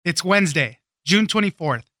It's Wednesday, June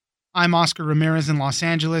 24th. I'm Oscar Ramirez in Los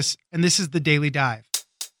Angeles, and this is the Daily Dive.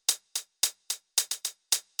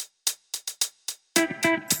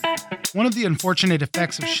 One of the unfortunate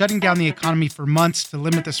effects of shutting down the economy for months to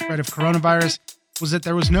limit the spread of coronavirus was that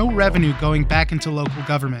there was no revenue going back into local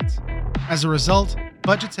governments. As a result,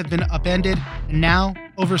 budgets have been upended, and now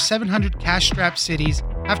over 700 cash-strapped cities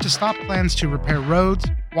have to stop plans to repair roads,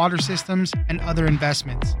 water systems, and other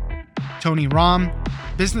investments. Tony Rahm,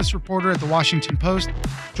 business reporter at The Washington Post,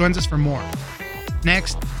 joins us for more.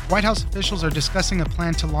 Next, White House officials are discussing a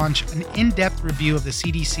plan to launch an in-depth review of the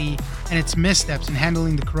CDC and its missteps in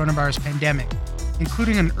handling the coronavirus pandemic,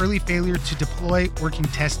 including an early failure to deploy working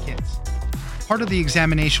test kits. Part of the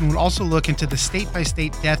examination would also look into the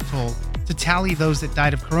state-by-state death toll to tally those that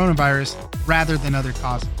died of coronavirus rather than other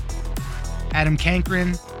causes. Adam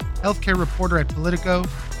Cankren, healthcare reporter at Politico,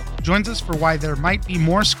 joins us for why there might be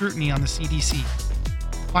more scrutiny on the CDC.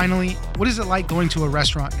 Finally, what is it like going to a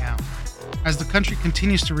restaurant now? As the country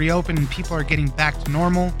continues to reopen and people are getting back to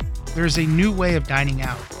normal, there is a new way of dining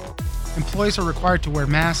out. Employees are required to wear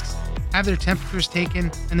masks, have their temperatures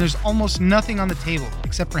taken, and there's almost nothing on the table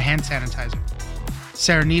except for hand sanitizer.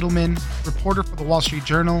 Sarah Needleman, reporter for the Wall Street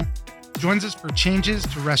Journal, joins us for changes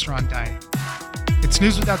to restaurant dining. It's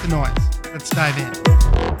news without the noise. Let's dive in.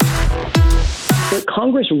 But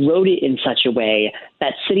Congress wrote it in such a way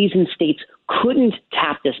that cities and states couldn't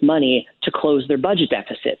tap this money to close their budget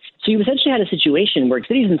deficits. So you essentially had a situation where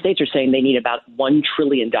cities and states are saying they need about $1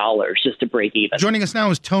 trillion just to break even. Joining us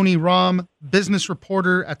now is Tony Rahm, business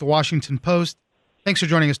reporter at The Washington Post. Thanks for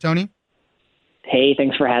joining us, Tony. Hey,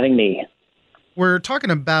 thanks for having me. We're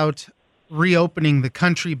talking about reopening the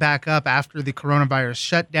country back up after the coronavirus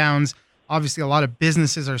shutdowns. Obviously, a lot of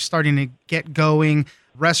businesses are starting to get going.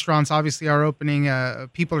 Restaurants obviously are opening.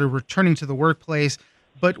 People are returning to the workplace.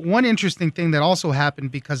 But one interesting thing that also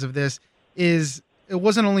happened because of this is it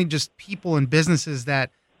wasn't only just people and businesses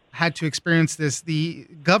that had to experience this. The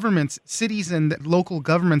governments, cities and local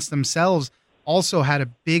governments themselves also had a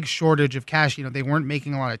big shortage of cash. You know, they weren't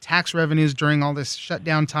making a lot of tax revenues during all this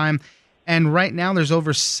shutdown time. And right now there's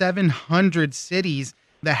over 700 cities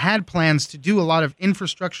that had plans to do a lot of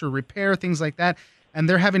infrastructure repair, things like that. And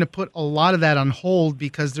they're having to put a lot of that on hold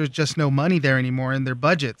because there's just no money there anymore in their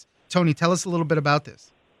budgets. Tony, tell us a little bit about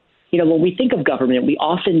this. You know, when we think of government, we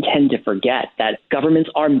often tend to forget that governments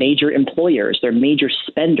are major employers. They're major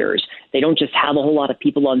spenders. They don't just have a whole lot of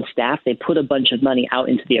people on staff. They put a bunch of money out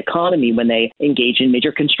into the economy when they engage in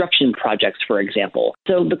major construction projects, for example.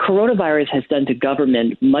 So the coronavirus has done to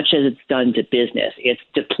government much as it's done to business. It's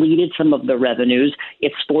depleted some of the revenues.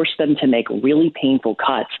 It's forced them to make really painful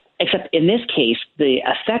cuts. Except in this case, the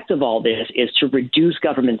effect of all this is to reduce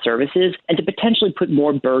government services and to potentially put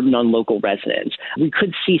more burden on local residents. We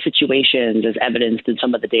could see situations, as evidenced in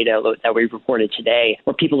some of the data that we reported today,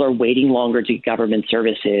 where people are waiting longer to get government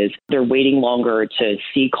services. They're waiting longer to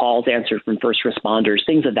see calls answered from first responders,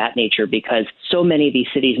 things of that nature, because so many of these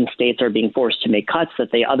cities and states are being forced to make cuts that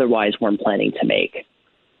they otherwise weren't planning to make.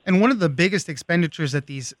 And one of the biggest expenditures that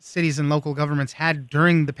these cities and local governments had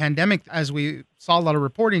during the pandemic, as we saw a lot of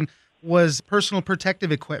reporting, was personal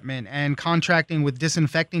protective equipment and contracting with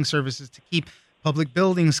disinfecting services to keep public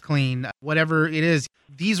buildings clean, whatever it is.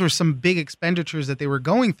 These were some big expenditures that they were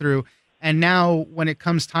going through. And now when it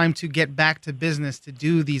comes time to get back to business to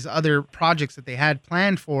do these other projects that they had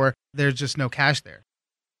planned for, there's just no cash there.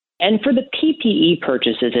 And for the PPE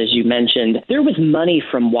purchases, as you mentioned, there was money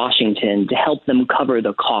from Washington to help them cover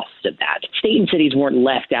the costs of that. State and cities weren't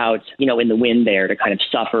left out, in the wind there to kind of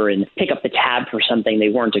suffer and pick up the tab for something they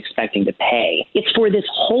weren't expecting to pay. It's for this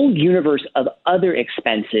whole universe of other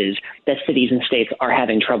expenses that cities and states are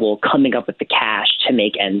having trouble coming up with the cash to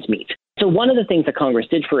make ends meet. So one of the things that Congress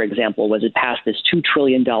did, for example, was it passed this $2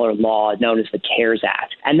 trillion law known as the CARES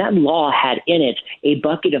Act. And that law had in it a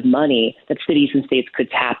bucket of money that cities and states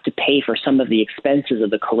could tap to pay for some of the expenses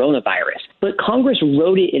of the coronavirus. But Congress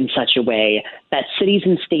wrote it in such a way that cities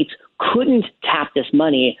and states couldn't tap this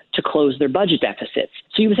money to close their budget deficits.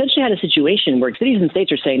 So you essentially had a situation where cities and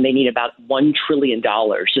states are saying they need about $1 trillion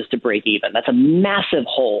just to break even. That's a massive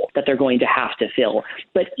hole that they're going to have to fill.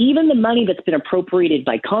 But even the money that's been appropriated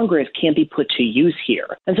by Congress can't be put to use here.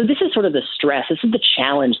 And so this is sort of the stress. This is the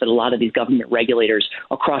challenge that a lot of these government regulators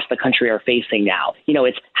across the country are facing now.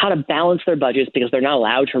 It's how to balance their budgets because they're not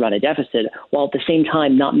allowed to run a deficit while at the same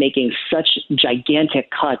time not making such gigantic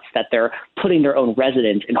cuts that they're putting their own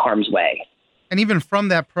residents in harm's way. And even from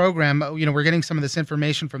that program, we're getting some of this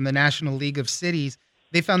information from the National League of Cities.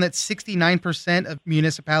 They found that 69% of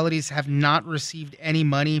municipalities have not received any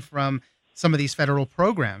money from some of these federal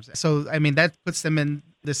programs. So, that puts them in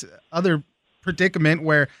this other predicament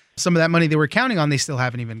where some of that money they were counting on, they still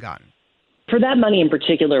haven't even gotten. For that money in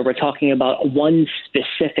particular, we're talking about one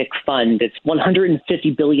specific fund. It's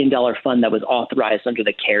 $150 billion fund that was authorized under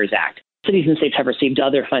the CARES Act. Cities and states have received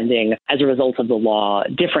other funding as a result of the law,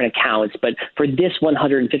 different accounts, but for this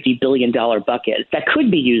 $150 billion bucket that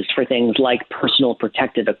could be used for things like personal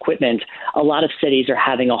protective equipment, a lot of cities are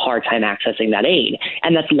having a hard time accessing that aid.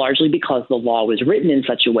 And that's largely because the law was written in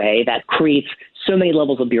such a way that creates so many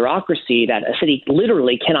levels of bureaucracy that a city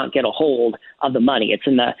literally cannot get a hold of the money. It's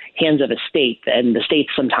in the hands of a state, and the states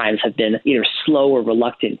sometimes have been either slow or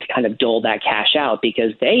reluctant to kind of dole that cash out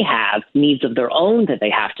because they have needs of their own that they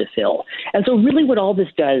have to fill. And so really what all this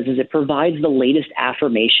does is it provides the latest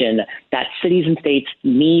affirmation that cities and states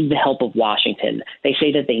need the help of Washington. They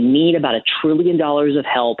say that they need about $1 trillion of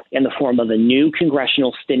help in the form of a new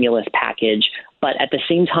congressional stimulus package. But at the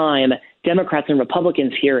same time, Democrats and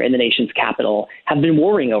Republicans here in the nation's capital have been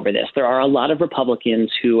worrying over this. There are a lot of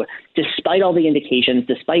Republicans who, despite all the indications,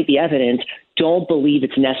 despite the evidence, don't believe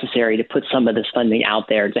it's necessary to put some of this funding out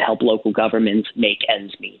there to help local governments make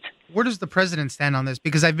ends meet. Where does the president stand on this?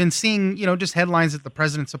 Because I've been seeing, just headlines that the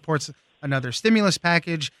president supports another stimulus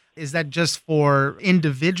package. Is that just for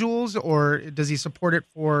individuals, or does he support it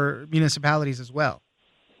for municipalities as well?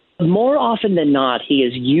 More often than not, he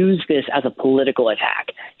has used this as a political attack.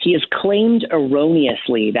 He has claimed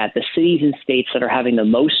erroneously that the cities and states that are having the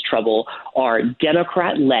most trouble are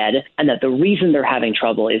Democrat-led, and that the reason they're having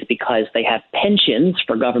trouble is because they have pensions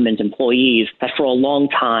for government employees that for a long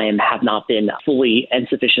time have not been fully and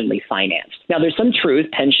sufficiently financed. Now, there's some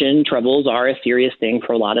truth. Pension troubles are a serious thing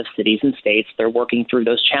for a lot of cities and states. They're working through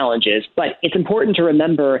those challenges. But it's important to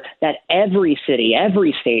remember that every city,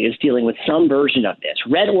 every state is dealing with some version of this,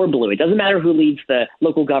 red or blue. It doesn't matter who leads the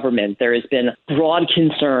local government. There has been broad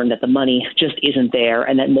concern that the money just isn't there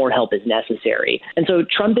and that more help is necessary. And so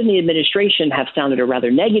Trump and the administration have sounded a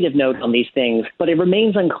rather negative note on these things, but it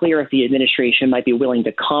remains unclear if the administration might be willing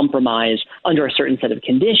to compromise under a certain set of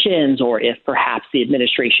conditions, or if perhaps the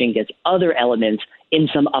administration gets other elements in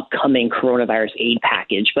some upcoming coronavirus aid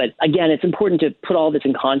package. But again, it's important to put all this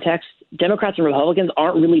in context. Democrats and Republicans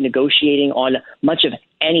aren't really negotiating on much of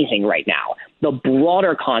anything right now. The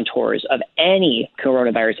broader contours of any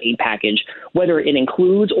coronavirus aid package, whether it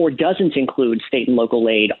includes or doesn't include state and local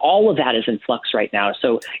aid, all of that is in flux right now.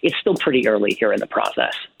 So it's still pretty early here in the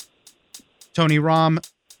process. Tony Romm,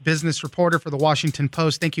 business reporter for the Washington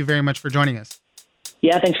Post. Thank you very much for joining us.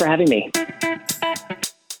 Yeah, thanks for having me.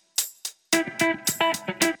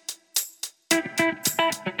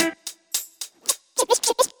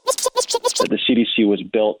 The CDC was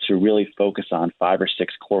built to really focus on 5 or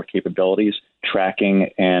 6 core capabilities: tracking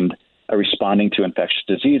and responding to infectious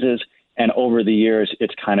diseases. And over the years,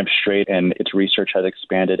 it's kind of strayed, and its research has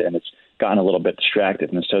expanded, and it's gotten a little bit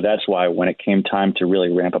distracted. And so that's why when it came time to really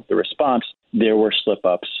ramp up the response, there were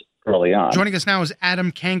slip-ups early on. Joining us now is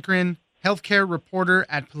Adam Cankren, healthcare reporter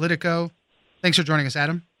at Politico. Thanks for joining us,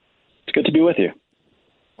 Adam. It's good to be with you.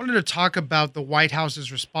 I wanted to talk about the White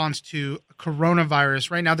House's response to coronavirus.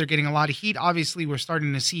 Right now, they're getting a lot of heat. Obviously, we're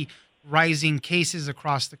starting to see rising cases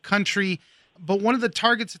across the country. But one of the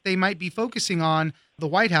targets that they might be focusing on, the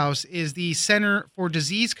White House, is the Center for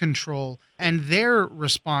Disease Control and their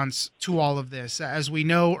response to all of this. As we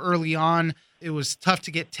know, early on, it was tough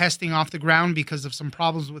to get testing off the ground because of some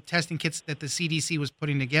problems with testing kits that the CDC was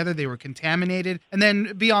putting together. They were contaminated. And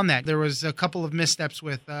then beyond that, there was a couple of missteps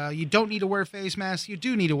with you don't need to wear face masks. You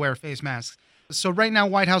do need to wear face masks. So right now,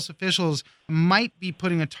 White House officials might be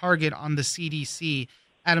putting a target on the CDC.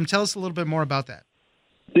 Adam, tell us a little bit more about that.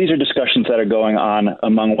 These are discussions that are going on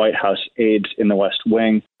among White House aides in the West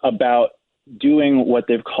Wing about doing what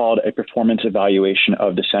they've called a performance evaluation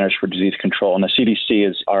of the Centers for Disease Control. And the CDC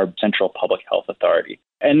is our central public health authority.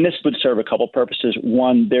 And this would serve a couple purposes.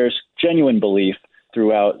 One, there's genuine belief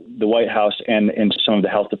throughout the White House and in some of the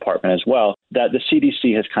health department as well, that the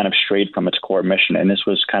CDC has kind of strayed from its core mission. And this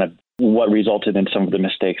was kind of what resulted in some of the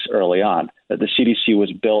mistakes early on, that the CDC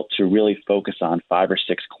was built to really focus on 5 or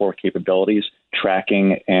 6 core capabilities: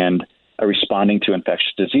 tracking and responding to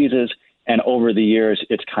infectious diseases. And over the years,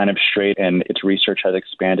 it's kind of strayed, and its research has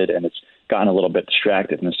expanded, and it's gotten a little bit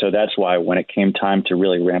distracted. And so that's why when it came time to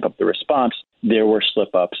really ramp up the response, there were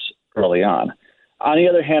slip-ups early on. On the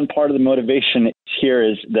other hand, part of the motivation here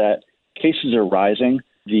is that cases are rising.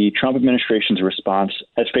 The Trump administration's response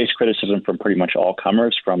has faced criticism from pretty much all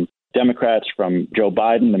comers, from Democrats, from Joe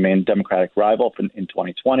Biden, the main Democratic rival in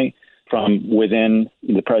 2020, from within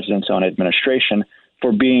the president's own administration,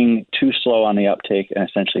 for being too slow on the uptake and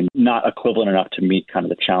essentially not equivalent enough to meet kind of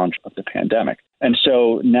the challenge of the pandemic. And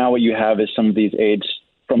so now what you have is some of these aides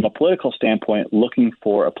from a political standpoint, looking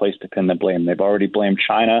for a place to pin the blame. They've already blamed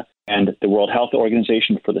China and the World Health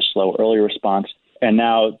Organization for the slow early response. And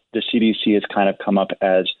now the CDC has kind of come up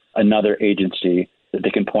as another agency that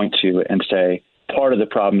they can point to and say, part of the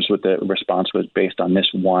problems with the response was based on this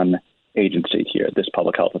one agency here, this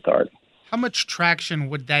public health authority. How much traction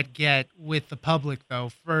would that get with the public, though?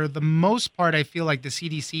 For the most part, I feel like the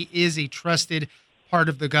CDC is a trusted part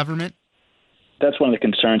of the government. That's one of the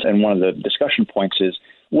concerns, and one of the discussion points is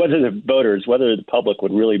whether the public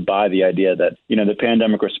would really buy the idea that, the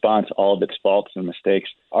pandemic response, all of its faults and mistakes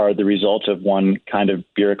are the result of one kind of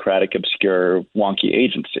bureaucratic, obscure, wonky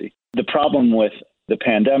agency. The problem with the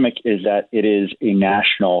pandemic is that it is a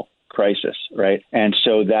national crisis, right? And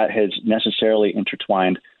so that has necessarily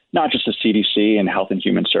intertwined not just the CDC and Health and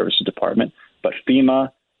Human Services Department, but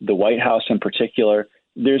FEMA, the White House in particular.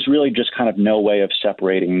 There's really just kind of no way of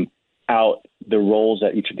separating out the roles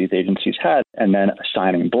that each of these agencies had and then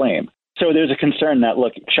assigning blame. So there's a concern that,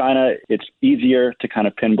 look, China, it's easier to kind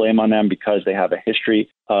of pin blame on them because they have a history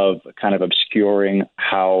of kind of obscuring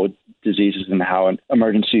how diseases and how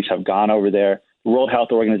emergencies have gone over there. The World Health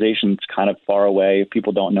Organization is kind of far away.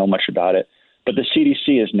 People don't know much about it. But the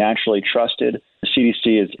CDC is naturally trusted. The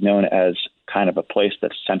CDC is known as kind of a place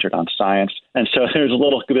that's centered on science. And so there's a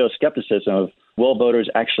little bit of skepticism of, will voters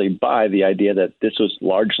actually buy the idea that this was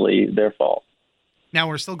largely their fault? Now,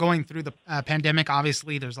 we're still going through the pandemic.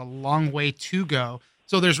 Obviously, there's a long way to go.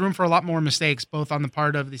 So there's room for a lot more mistakes, both on the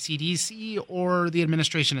part of the CDC or the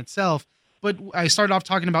administration itself. But I started off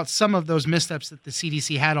talking about some of those missteps that the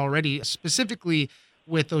CDC had already, specifically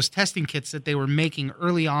with those testing kits that they were making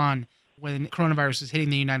early on when coronavirus was hitting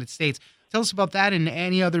the United States. Tell us about that and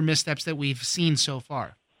any other missteps that we've seen so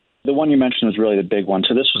far. The one you mentioned was really the big one.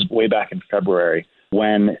 So this was way back in February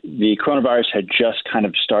when the coronavirus had just kind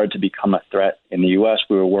of started to become a threat in the U.S.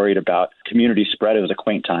 We were worried about community spread. It was a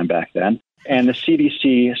quaint time back then. And the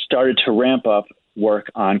CDC started to ramp up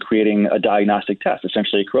work on creating a diagnostic test,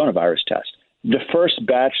 essentially a coronavirus test. The first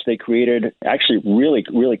batch they created actually really,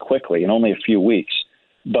 really quickly in only a few weeks.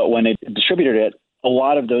 But when they distributed it, a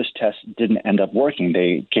lot of those tests didn't end up working.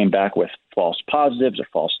 They came back with false positives or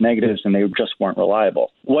false negatives, and they just weren't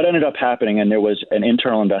reliable. What ended up happening, and there was an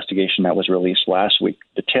internal investigation that was released last week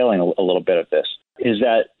detailing a little bit of this, is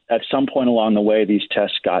that at some point along the way, these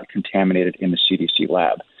tests got contaminated in the CDC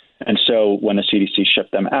lab. And so when the CDC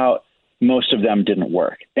shipped them out, most of them didn't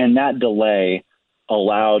work. And that delay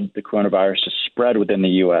allowed the coronavirus to spread within the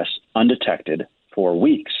U.S. undetected for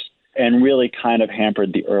weeks, and really kind of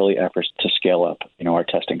hampered the early efforts to scale up, our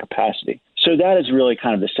testing capacity. So that is really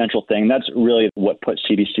kind of the central thing. That's really what put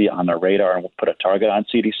CDC on the radar and put a target on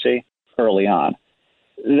CDC early on.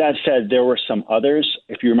 That said, there were some others.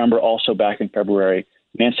 If you remember, also back in February,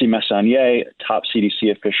 Nancy Messonnier, top CDC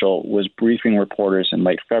official, was briefing reporters in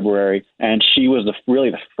late February, and she was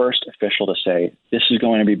really the first official to say, this is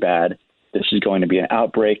going to be bad. This is going to be an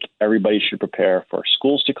outbreak. Everybody should prepare for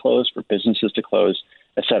schools to close, for businesses to close,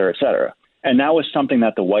 et cetera, et cetera. And that was something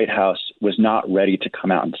that the White House was not ready to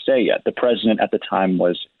come out and say yet. The president at the time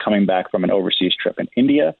was coming back from an overseas trip in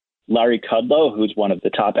India. Larry Kudlow, who's one of the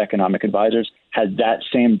top economic advisors, had that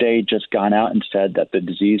same day just gone out and said that the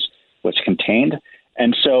disease was contained.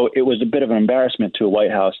 And so it was a bit of an embarrassment to a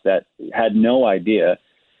White House that had no idea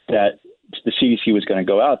that the CDC was going to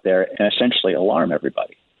go out there and essentially alarm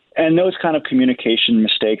everybody. And those kind of communication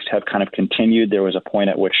mistakes have kind of continued. There was a point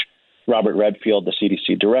at which Robert Redfield, the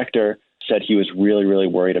CDC director, said he was really, really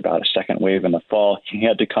worried about a second wave in the fall. He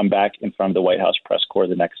had to come back in front of the White House press corps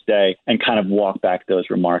the next day and kind of walk back those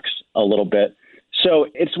remarks a little bit. So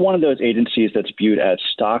it's one of those agencies that's viewed as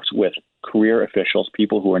stocked with career officials,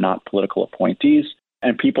 people who are not political appointees,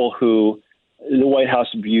 and people who the White House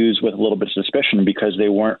views with a little bit of suspicion because they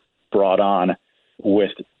weren't brought on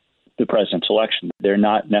with the president's election. They're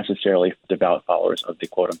not necessarily devout followers of the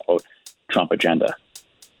quote-unquote Trump agenda.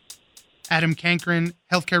 Adam Cankren,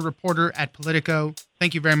 healthcare reporter at Politico.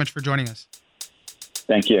 Thank you very much for joining us.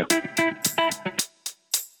 Thank you.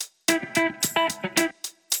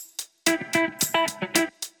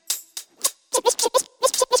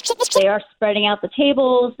 They are spreading out the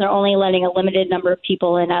tables. They're only letting a limited number of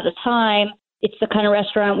people in at a time. It's the kind of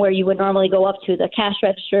restaurant where you would normally go up to the cash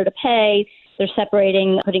register to pay. They're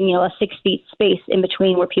separating, putting a 6 feet space in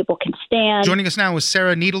between where people can stand. Joining us now is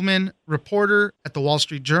Sarah Needleman, reporter at the Wall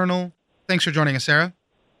Street Journal. Thanks for joining us, Sarah.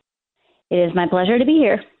 It is my pleasure to be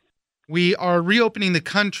here. We are reopening the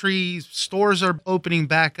country. Stores are opening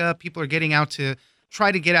back up. People are getting out to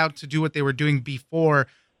try to get out to do what they were doing before.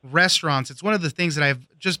 Restaurants, it's one of the things that I've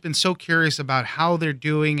just been so curious about how they're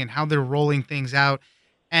doing and how they're rolling things out.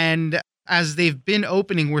 And as they've been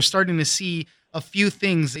opening, we're starting to see a few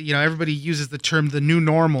things. Everybody uses the term the new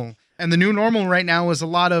normal. And the new normal right now is a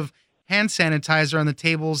lot of hand sanitizer on the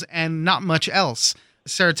tables and not much else.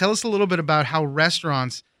 Sarah, tell us a little bit about how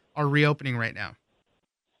restaurants are reopening right now.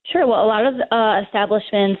 Sure. Well, a lot of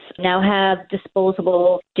establishments now have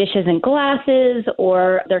disposable dishes and glasses,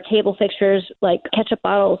 or their table fixtures like ketchup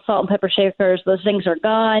bottles, salt and pepper shakers. Those things are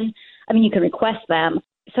gone. I mean, you can request them.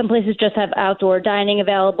 Some places just have outdoor dining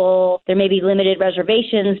available. There may be limited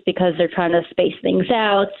reservations because they're trying to space things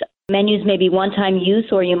out. Menus may be one-time use,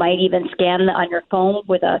 or you might even scan on your phone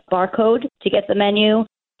with a barcode to get the menu.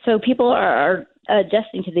 So people are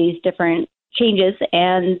adjusting to these different changes,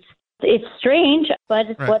 and it's strange, but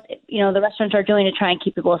it's what the restaurants are doing to try and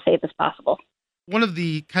keep people as safe as possible. One of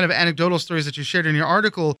the kind of anecdotal stories that you shared in your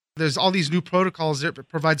article, there's all these new protocols that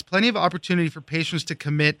provides plenty of opportunity for patrons to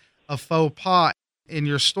commit a faux pas. In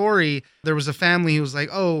your story, there was a family who was like,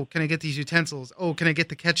 oh, can I get these utensils? Oh, can I get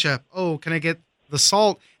the ketchup? Oh, can I get the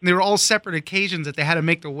salt? And they were all separate occasions that they had to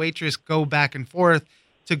make the waitress go back and forth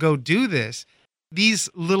to go do this. These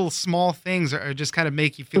little small things are just kind of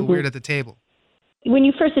make you feel weird at the table. When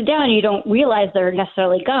you first sit down, you don't realize they're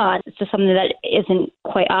necessarily gone. It's just something that isn't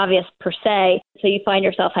quite obvious per se. So you find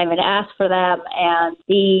yourself having to ask for them. And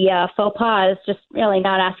the faux pas is just really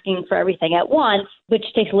not asking for everything at once, which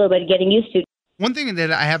takes a little bit of getting used to. One thing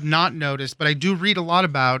that I have not noticed, but I do read a lot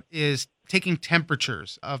about, is taking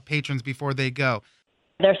temperatures of patrons before they go.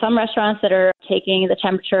 There are some restaurants that are taking the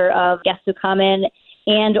temperature of guests who come in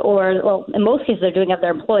in most cases they're doing it of their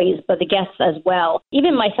employees, but the guests as well.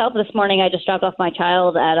 Even myself this morning, I just dropped off my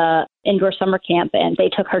child at a indoor summer camp, and they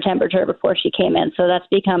took her temperature before she came in. So that's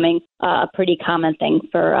becoming a pretty common thing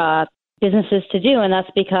for businesses to do, and that's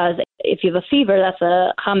because if you have a fever, that's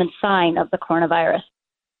a common sign of the coronavirus.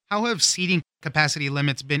 How have seating capacity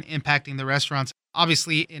limits been impacting the restaurants?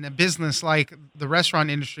 Obviously, in a business like the restaurant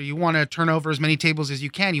industry, you want to turn over as many tables as you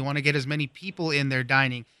can. You want to get as many people in there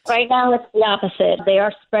dining. Right now, it's the opposite. They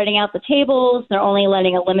are spreading out the tables. They're only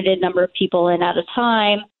letting a limited number of people in at a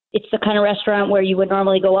time. It's the kind of restaurant where you would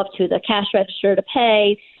normally go up to the cash register to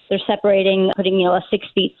pay. They're separating, putting a 6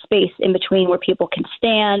 feet space in between where people can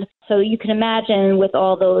stand. So you can imagine with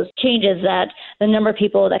all those changes that the number of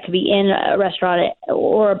people that could be in a restaurant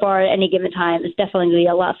or a bar at any given time is definitely going to be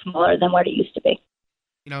a lot smaller than what it used to be.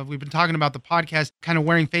 We've been talking about the podcast, kind of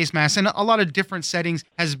wearing face masks, and a lot of different settings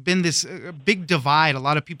has been this big divide. A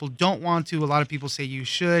lot of people don't want to. A lot of people say you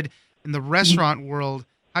should. In the restaurant world,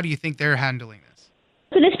 how do you think they're handling this?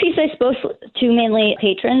 For this piece, I spoke to mainly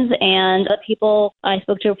patrons, and the people I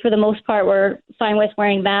spoke to, for the most part, were fine with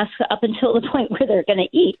wearing masks up until the point where they're going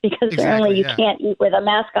to eat, because apparently you can't eat with a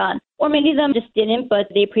mask on. Or many of them just didn't, but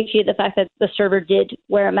they appreciate the fact that the server did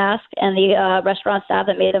wear a mask, and the restaurant staff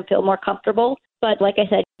that made them feel more comfortable. But like I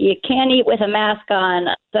said, you can't eat with a mask on.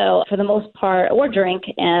 So for the most part, or drink,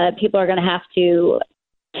 people are going to have to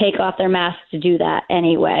take off their masks to do that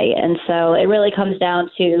anyway. And so it really comes down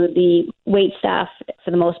to the wait staff, for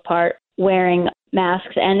the most part, wearing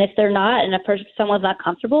masks. And if they're not, and if someone's not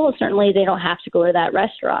comfortable, certainly they don't have to go to that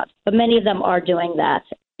restaurant. But many of them are doing that.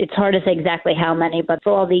 It's hard to say exactly how many, but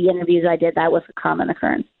for all the interviews I did, that was a common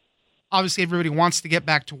occurrence. Obviously, everybody wants to get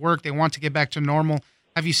back to work. They want to get back to normal.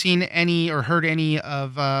 Have you seen any or heard any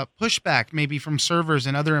of pushback, maybe from servers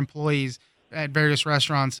and other employees at various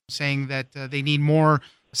restaurants, saying that they need more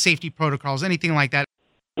safety protocols, anything like that?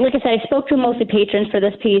 Like I said, I spoke to mostly patrons for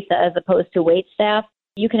this piece as opposed to wait staff.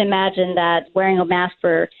 You can imagine that wearing a mask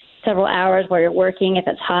for several hours while you're working, if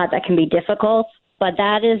it's hot, that can be difficult. But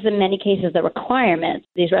that is, in many cases, the requirement.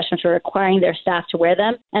 These restaurants are requiring their staff to wear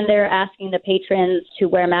them, and they're asking the patrons to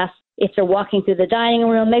wear masks if they're walking through the dining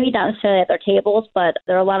room, maybe not necessarily at their tables, but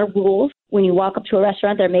there are a lot of rules. When you walk up to a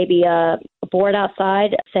restaurant, there may be a board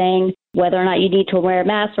outside saying whether or not you need to wear a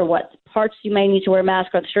mask or what parts you may need to wear a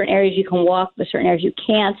mask, or certain areas you can walk, but certain areas you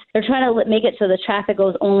can't. They're trying to make it so the traffic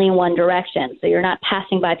goes only in one direction, so you're not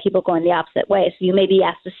passing by people going the opposite way. So you may be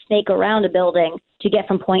asked to snake around a building to get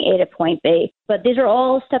from point A to point B. But these are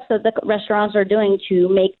all steps that the restaurants are doing to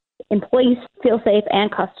make employees feel safe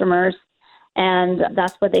and customers, and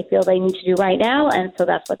that's what they feel they need to do right now, and so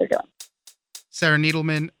that's what they're doing. Sarah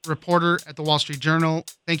Needleman, reporter at the Wall Street Journal,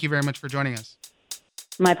 thank you very much for joining us.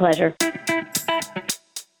 My pleasure.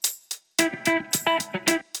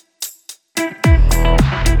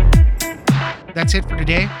 That's it for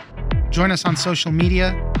today. Join us on social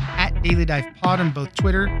media at Daily Dive Pod on both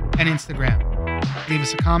Twitter and Instagram. Leave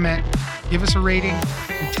us a comment, give us a rating,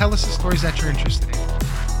 and tell us the stories that you're interested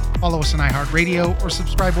in. Follow us on iHeartRadio or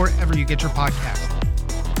subscribe wherever you get your podcast.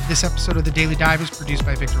 This episode of The Daily Dive is produced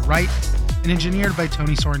by Victor Wright and engineered by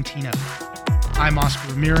Tony Sorrentino. I'm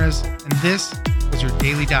Oscar Ramirez, and this was your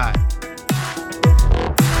Daily Dive.